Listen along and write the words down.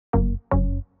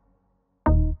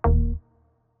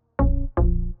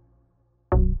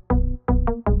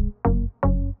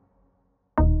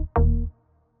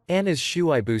Anna's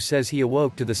Shuaibu says he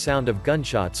awoke to the sound of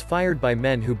gunshots fired by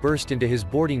men who burst into his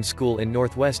boarding school in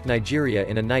northwest Nigeria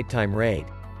in a nighttime raid.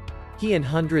 He and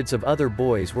hundreds of other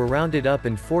boys were rounded up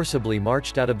and forcibly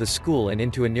marched out of the school and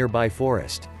into a nearby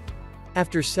forest.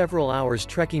 After several hours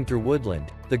trekking through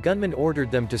woodland, the gunmen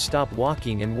ordered them to stop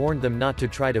walking and warned them not to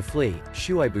try to flee,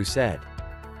 Shuaibu said.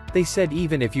 They said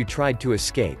even if you tried to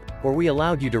escape, or we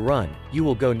allowed you to run, you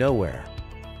will go nowhere.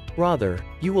 Rather,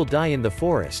 you will die in the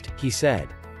forest, he said.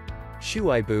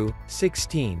 Shuaibu,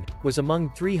 16, was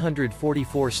among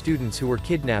 344 students who were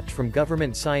kidnapped from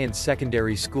Government Science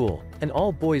Secondary School, an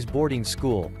all-boys boarding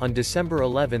school, on December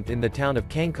 11 in the town of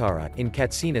Kankara, in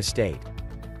Katsina state.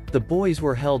 The boys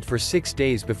were held for 6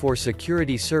 days before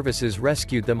security services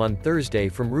rescued them on Thursday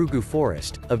from Rugu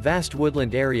Forest, a vast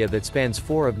woodland area that spans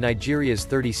 4 of Nigeria's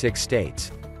 36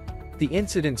 states. The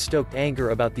incident stoked anger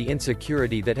about the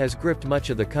insecurity that has gripped much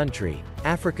of the country,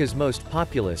 Africa's most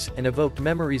populous, and evoked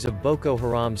memories of Boko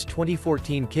Haram's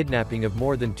 2014 kidnapping of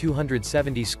more than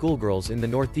 270 schoolgirls in the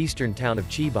northeastern town of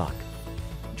Chibok.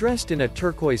 Dressed in a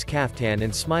turquoise kaftan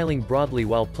and smiling broadly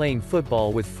while playing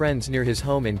football with friends near his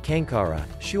home in Kankara,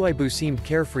 Shuaibu seemed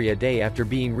carefree a day after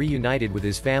being reunited with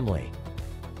his family.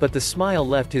 But the smile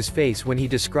left his face when he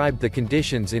described the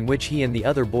conditions in which he and the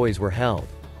other boys were held.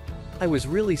 I was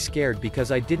really scared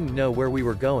because I didn't know where we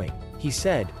were going, he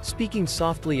said, speaking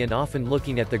softly and often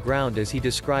looking at the ground as he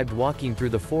described walking through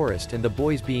the forest and the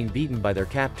boys being beaten by their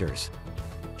captors.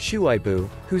 Shuaibu,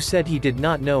 who said he did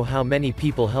not know how many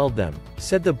people held them,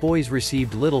 said the boys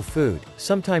received little food,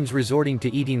 sometimes resorting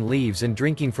to eating leaves and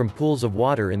drinking from pools of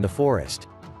water in the forest.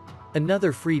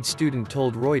 Another freed student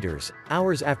told Reuters,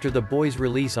 hours after the boys'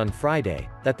 release on Friday,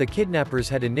 that the kidnappers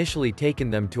had initially taken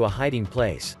them to a hiding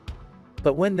place.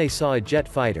 But when they saw a jet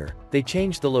fighter, they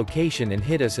changed the location and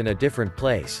hid us in a different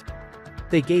place.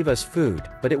 They gave us food,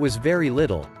 but it was very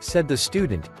little, said the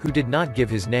student, who did not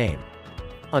give his name.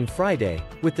 On Friday,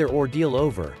 with their ordeal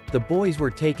over, the boys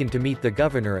were taken to meet the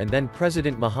governor and then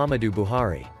President Muhammadu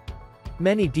Buhari.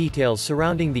 Many details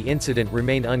surrounding the incident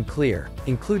remain unclear,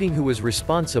 including who was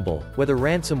responsible, whether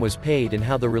ransom was paid and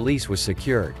how the release was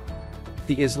secured.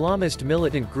 The Islamist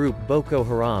militant group Boko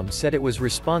Haram said it was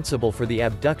responsible for the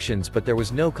abductions, but there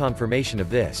was no confirmation of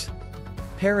this.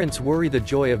 Parents worry the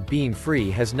joy of being free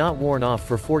has not worn off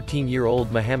for 14-year-old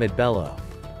Mohammed Bello.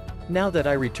 Now that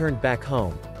I returned back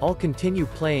home, I'll continue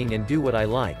playing and do what I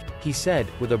like, he said,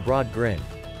 with a broad grin.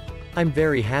 I'm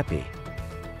very happy.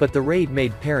 But the raid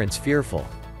made parents fearful.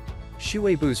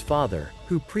 Shuaibu's father,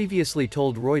 who previously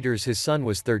told Reuters his son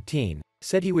was 13,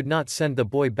 said he would not send the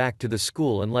boy back to the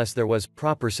school unless there was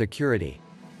proper security.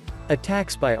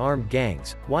 Attacks by armed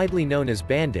gangs, widely known as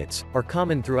bandits, are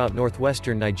common throughout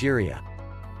northwestern Nigeria.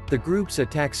 The groups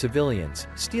attack civilians,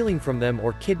 stealing from them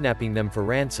or kidnapping them for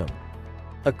ransom.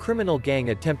 A criminal gang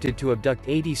attempted to abduct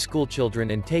 80 schoolchildren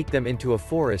and take them into a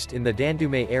forest in the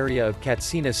Dandume area of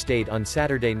Katsina state on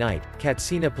Saturday night,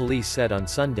 Katsina police said on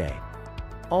Sunday.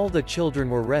 All the children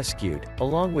were rescued,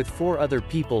 along with 4 other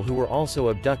people who were also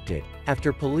abducted,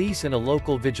 after police and a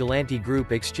local vigilante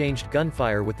group exchanged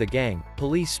gunfire with the gang,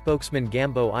 police spokesman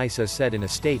Gambo Isa said in a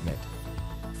statement.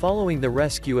 Following the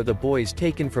rescue of the boys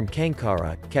taken from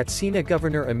Kankara, Katsina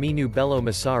Governor Aminu Bello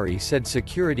Masari said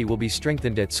security will be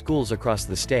strengthened at schools across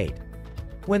the state.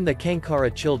 When the Kankara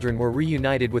children were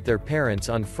reunited with their parents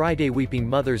on Friday, weeping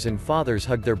mothers and fathers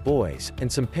hugged their boys,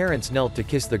 and some parents knelt to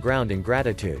kiss the ground in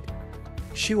gratitude.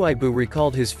 Shuaibu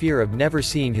recalled his fear of never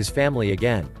seeing his family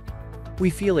again. We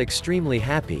feel extremely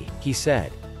happy, he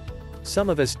said. Some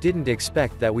of us didn't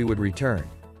expect that we would return.